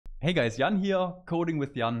Hey guys, Jan here,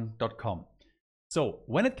 codingwithjan.com. So,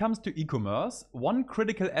 when it comes to e-commerce, one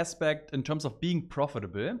critical aspect in terms of being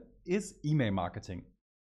profitable is email marketing.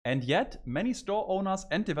 And yet, many store owners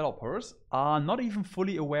and developers are not even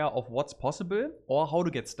fully aware of what's possible or how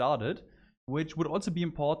to get started, which would also be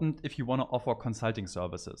important if you want to offer consulting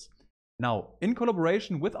services. Now, in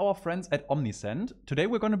collaboration with our friends at Omnisend, today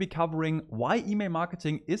we're going to be covering why email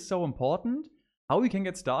marketing is so important, how you can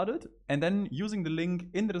get started, and then using the link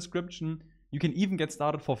in the description, you can even get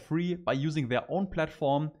started for free by using their own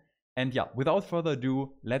platform. And yeah, without further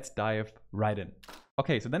ado, let's dive right in.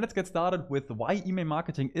 Okay, so then let's get started with why email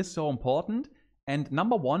marketing is so important. And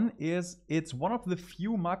number one is it's one of the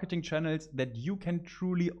few marketing channels that you can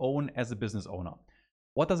truly own as a business owner.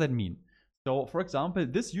 What does that mean? So for example,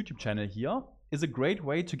 this YouTube channel here is a great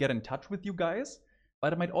way to get in touch with you guys,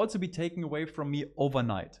 but it might also be taken away from me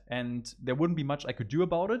overnight. And there wouldn't be much I could do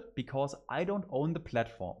about it because I don't own the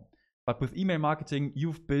platform. But with email marketing,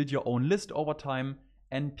 you've built your own list over time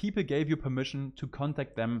and people gave you permission to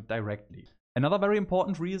contact them directly. Another very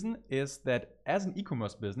important reason is that as an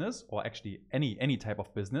e-commerce business, or actually any type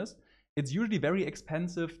of business, it's usually very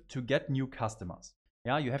expensive to get new customers.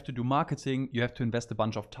 Yeah, you have to do marketing, you have to invest a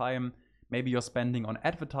bunch of time. Maybe you're spending on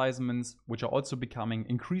advertisements, which are also becoming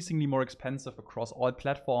increasingly more expensive across all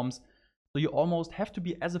platforms. So you almost have to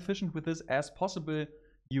be as efficient with this as possible.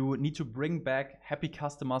 You need to bring back happy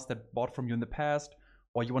customers that bought from you in the past,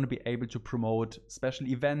 or you want to be able to promote special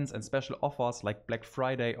events and special offers like Black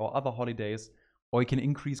Friday or other holidays, or you can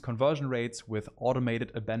increase conversion rates with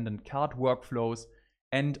automated abandoned cart workflows.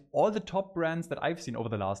 And all the top brands that I've seen over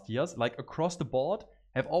the last years, like across the board,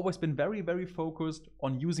 have always been very focused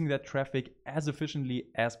on using that traffic as efficiently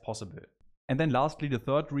as possible. And then lastly, the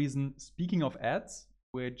third reason, speaking of ads,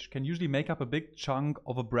 which can usually make up a big chunk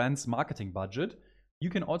of a brand's marketing budget, you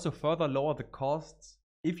can also further lower the costs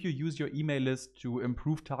if you use your email list to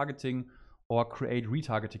improve targeting or create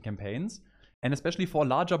retargeting campaigns. And especially for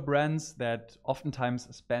larger brands that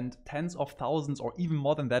oftentimes spend tens of thousands or even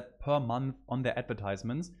more than that per month on their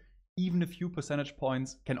advertisements, even a few percentage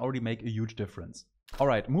points can already make a huge difference. All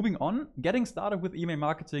right, moving on. Getting started with email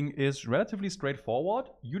marketing is relatively straightforward.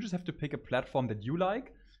 You just have to pick a platform that you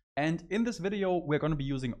like. And in this video, we're going to be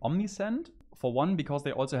using Omnisend. For one, because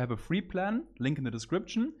they also have a free plan, link in the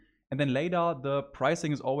description. And then later, the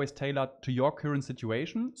pricing is always tailored to your current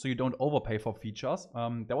situation, so you don't overpay for features.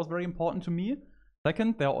 That was very important to me.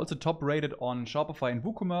 Second, they're also top rated on Shopify and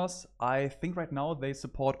WooCommerce. I think right now they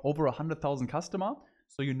support over 100,000 customers,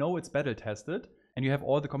 so you know it's battle tested. And you have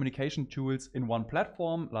all the communication tools in one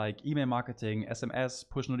platform like email marketing, SMS,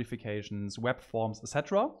 push notifications, web forms,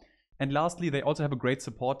 etc. And lastly, they also have a great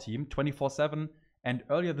support team 24/7. And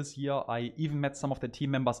earlier this year, I even met some of the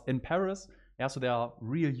team members in Paris. Yeah, so there are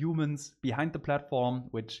real humans behind the platform,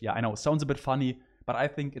 which, yeah, I know sounds a bit funny, but I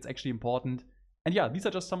think it's actually important. And yeah, these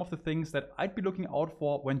are just some of the things that I'd be looking out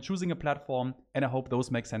for when choosing a platform, and I hope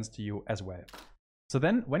those make sense to you as well. So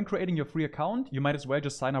then, when creating your free account, you might as well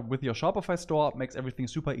just sign up with your Shopify store. It makes everything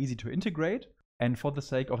super easy to integrate. And for the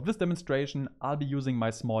sake of this demonstration, I'll be using my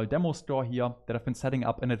small demo store here that I've been setting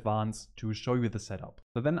up in advance to show you the setup.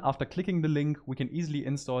 So then after clicking the link, we can easily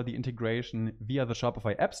install the integration via the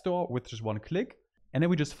Shopify App Store with just one click. And then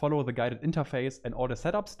we just follow the guided interface and all the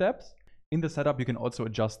setup steps. In the setup, you can also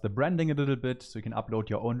adjust the branding a little bit. So you can upload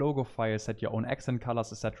your own logo file, set your own accent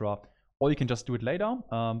colors, etc. Or you can just do it later.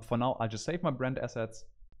 For now, I'll just save my brand assets.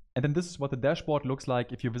 And then this is what the dashboard looks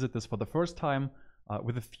like if you visit this for the first time,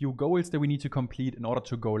 with a few goals that we need to complete in order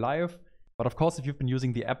to go live. But of course, if you've been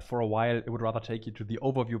using the app for a while, it would rather take you to the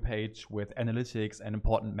overview page with analytics and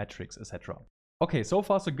important metrics, etc. Okay, so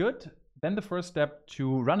far so good. Then the first step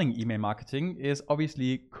to running email marketing is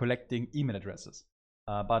obviously collecting email addresses.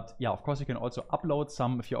 But yeah, of course, you can also upload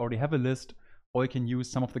some if you already have a list, or you can use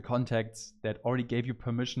some of the contacts that already gave you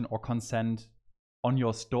permission or consent on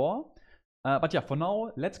your store. But yeah, for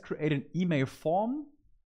now, let's create an email form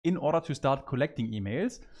in order to start collecting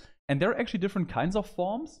emails. And there are actually different kinds of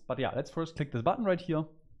forms. But yeah, let's first click this button right here.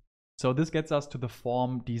 So this gets us to the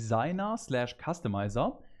form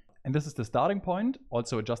designer/customizer. And this is the starting point,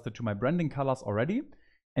 also adjusted to my branding colors already.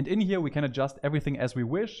 And in here, we can adjust everything as we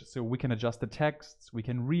wish. So we can adjust the texts, we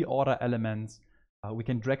can reorder elements, we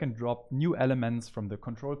can drag and drop new elements from the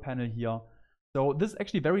control panel here. So this is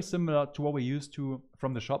actually very similar to what we're used to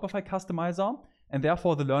from the Shopify customizer, and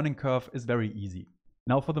therefore the learning curve is very easy.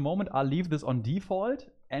 Now for the moment, I'll leave this on default,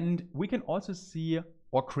 and we can also see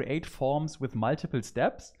or create forms with multiple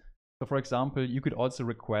steps. So for example, you could also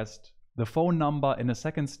request the phone number in a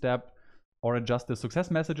second step or adjust the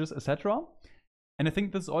success messages, etc. And I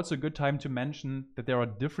think this is also a good time to mention that there are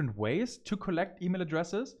different ways to collect email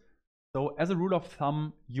addresses. So as a rule of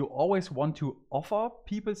thumb, you always want to offer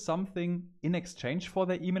people something in exchange for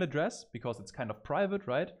their email address because it's kind of private,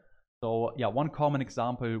 right? So yeah, one common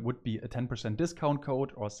example would be a 10% discount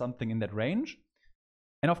code or something in that range.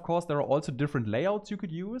 And of course, there are also different layouts you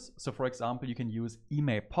could use. So for example, you can use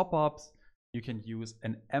email pop-ups, you can use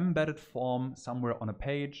an embedded form somewhere on a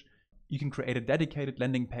page, you can create a dedicated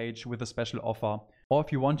landing page with a special offer, or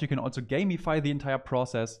if you want, you can also gamify the entire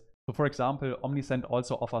process. So for example, Omnisend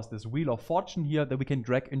also offers this Wheel of Fortune here that we can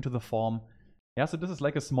drag into the form. Yeah, so this is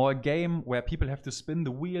like a small game where people have to spin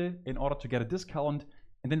the wheel in order to get a discount,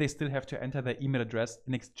 and then they still have to enter their email address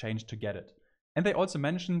in exchange to get it. And they also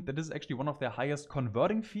mentioned that this is actually one of their highest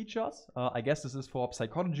converting features. I guess this is for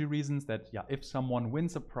psychology reasons that, yeah, if someone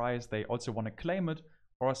wins a prize, they also want to claim it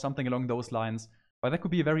or something along those lines. But that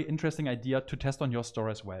could be a very interesting idea to test on your store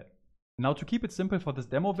as well. Now, to keep it simple for this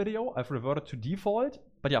demo video, I've reverted to default.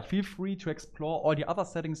 But yeah, feel free to explore all the other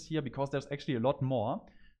settings here because there's actually a lot more.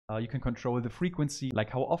 You can control the frequency, like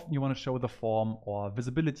how often you want to show the form, or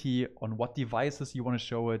visibility, on what devices you want to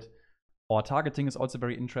show it. Or targeting is also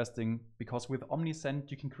very interesting because with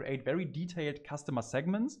Omnisend, you can create very detailed customer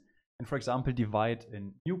segments and, for example, divide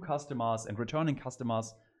in new customers and returning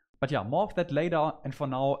customers. But yeah, more of that later. And for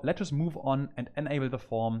now, let us move on and enable the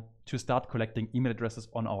form to start collecting email addresses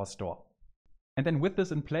on our store. And then with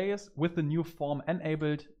this in place, with the new form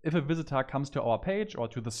enabled, if a visitor comes to our page or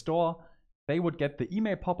to the store, they would get the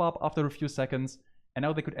email pop-up after a few seconds. And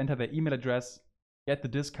now they could enter their email address, get the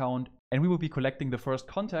discount, and we will be collecting the first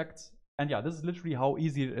contacts. And yeah, this is literally how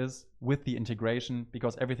easy it is with the integration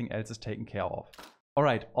because everything else is taken care of. All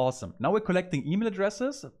right, awesome. Now we're collecting email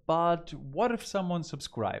addresses, but what if someone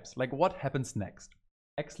subscribes? Like, what happens next?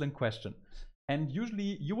 Excellent question. And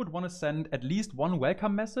usually you would want to send at least one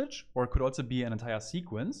welcome message, or it could also be an entire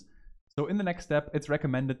sequence. So in the next step, it's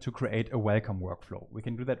recommended to create a welcome workflow. We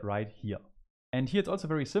can do that right here. And here it's also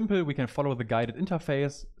very simple. We can follow the guided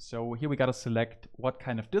interface. So here we got to select what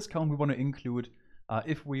kind of discount we want to include.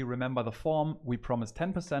 If we remember the form, we promise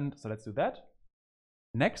 10%, so let's do that.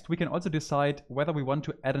 Next, we can also decide whether we want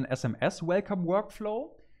to add an SMS welcome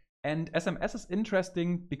workflow. And SMS is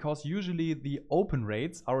interesting because usually the open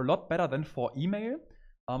rates are a lot better than for email.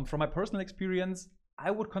 From my personal experience, I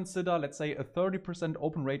would consider, let's say, a 30%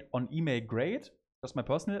 open rate on email great. That's my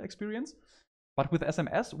personal experience. But with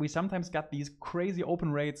SMS, we sometimes get these crazy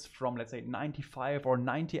open rates from, let's say, 95 or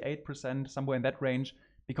 98%, somewhere in that range,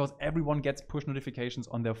 because everyone gets push notifications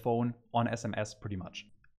on their phone on SMS pretty much.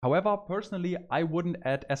 However, personally, I wouldn't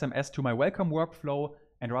add SMS to my welcome workflow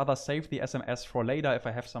and rather save the SMS for later if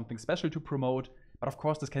I have something special to promote. But of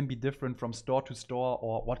course, this can be different from store to store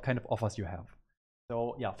or what kind of offers you have.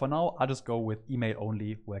 So yeah, for now, I'll just go with email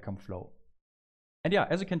only welcome flow. And yeah,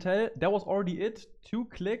 as you can tell, that was already it. 2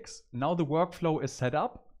 clicks. Now the workflow is set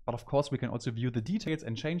up. But of course, we can also view the details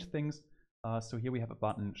and change things. So here we have a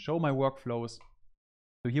button, show my workflows.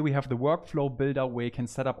 So here we have the workflow builder where you can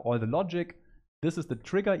set up all the logic. This is the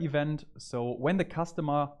trigger event. So when the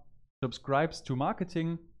customer subscribes to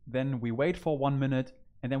marketing, then we wait for 1 minute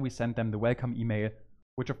and then we send them the welcome email,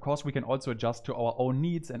 which of course we can also adjust to our own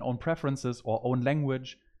needs and own preferences or own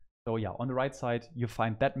language. So yeah, on the right side, you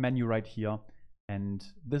find that menu right here. And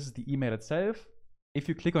this is the email itself. If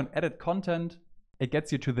you click on edit content, it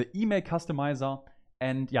gets you to the email customizer.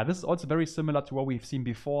 And yeah, this is also very similar to what we've seen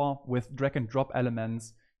before with drag and drop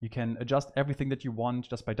elements. You can adjust everything that you want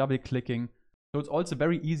just by double clicking. So it's also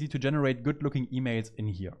very easy to generate good looking emails in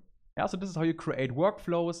here. Yeah, so this is how you create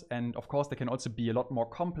workflows. And of course, they can also be a lot more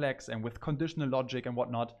complex and with conditional logic and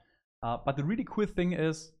whatnot. But the really cool thing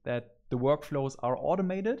is that the workflows are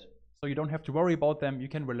automated. So you don't have to worry about them. You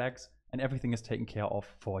can relax and everything is taken care of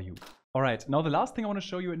for you. All right, now the last thing I want to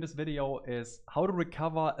show you in this video is how to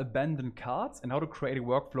recover abandoned carts and how to create a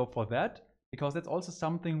workflow for that, because that's also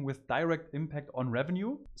something with direct impact on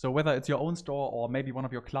revenue. So whether it's your own store or maybe one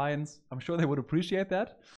of your clients, I'm sure they would appreciate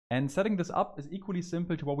that. And setting this up is equally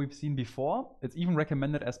simple to what we've seen before. It's even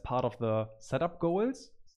recommended as part of the setup goals.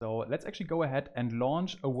 So let's actually go ahead and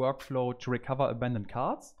launch a workflow to recover abandoned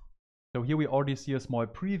carts. So here we already see a small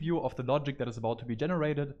preview of the logic that is about to be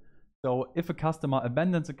generated. So if a customer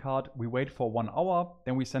abandons a cart, we wait for 1 hour,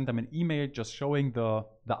 then we send them an email just showing the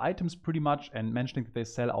items pretty much and mentioning that they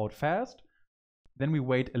sell out fast. Then we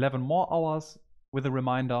wait 11 more hours with a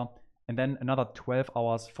reminder, and then another 12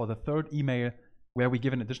 hours for the 3rd email where we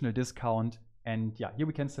give an additional discount. And yeah, here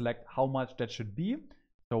we can select how much that should be.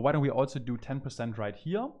 So why don't we also do 10% right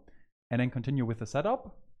here and then continue with the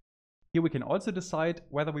setup. Here we can also decide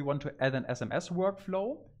whether we want to add an SMS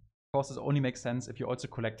workflow. Of course, this only makes sense if you also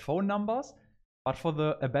collect phone numbers. But for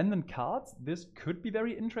the abandoned carts, this could be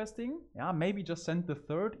very interesting. Yeah, maybe just send the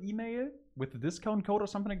third email with the discount code or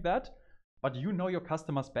something like that. But you know your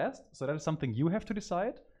customers best, so that is something you have to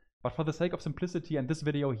decide. But for the sake of simplicity and this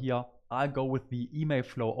video here, I'll go with the email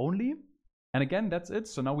flow only. And again, that's it.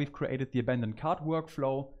 So now we've created the abandoned cart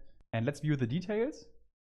workflow. And let's view the details.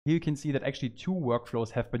 Here you can see that actually 2 workflows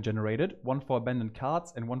have been generated, one for abandoned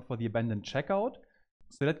carts and one for the abandoned checkout.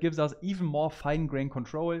 So that gives us even more fine-grained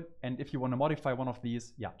control. And if you want to modify one of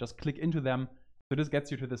these, yeah, just click into them. So this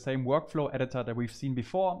gets you to the same workflow editor that we've seen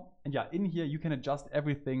before. And yeah, in here you can adjust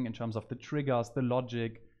everything in terms of the triggers, the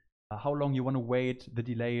logic, how long you want to wait, the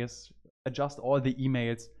delays, adjust all the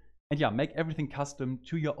emails, and yeah, make everything custom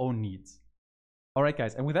to your own needs. All right,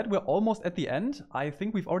 guys, and with that, we're almost at the end. I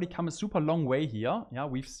think we've already come a super long way here. Yeah,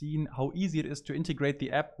 we've seen how easy it is to integrate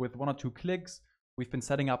the app with 1 or 2 clicks. We've been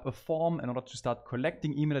setting up a form in order to start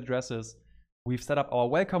collecting email addresses. We've set up our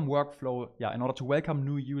welcome workflow, yeah, in order to welcome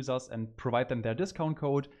new users and provide them their discount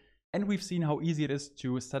code. And we've seen how easy it is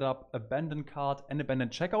to set up abandoned cart and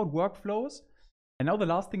abandoned checkout workflows. And now the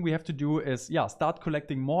last thing we have to do is, yeah, start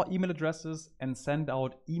collecting more email addresses and send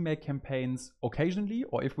out email campaigns occasionally,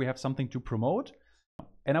 or if we have something to promote.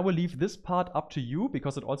 And I will leave this part up to you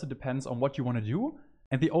because it also depends on what you want to do.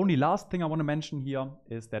 And the only last thing I want to mention here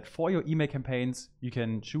is that for your email campaigns, you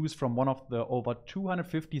can choose from one of the over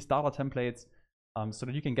 250 starter templates so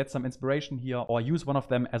that you can get some inspiration here or use one of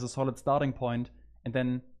them as a solid starting point and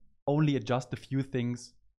then only adjust a few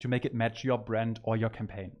things to make it match your brand or your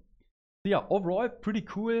campaign. So yeah, overall, pretty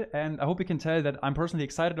cool. And I hope you can tell that I'm personally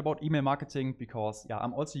excited about email marketing because yeah,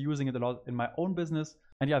 I'm also using it a lot in my own business.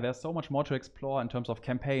 And yeah, there's so much more to explore in terms of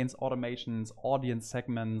campaigns, automations, audience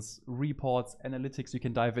segments, reports, analytics you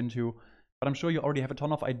can dive into. But I'm sure you already have a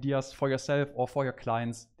ton of ideas for yourself or for your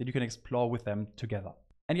clients that you can explore with them together.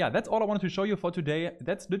 And yeah, that's all I wanted to show you for today.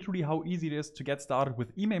 That's literally how easy it is to get started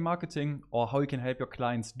with email marketing or how you can help your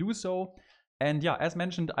clients do so. And yeah, as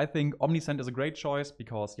mentioned, I think Omnisend is a great choice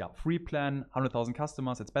because yeah, free plan, 100,000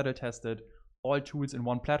 customers, it's battle tested, all tools in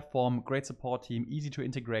one platform, great support team, easy to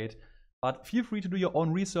integrate. But feel free to do your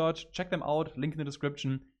own research, check them out, link in the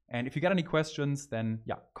description. And if you got any questions, then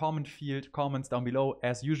yeah, comments down below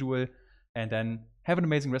as usual. And then have an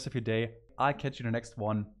amazing rest of your day. I'll catch you in the next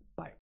one.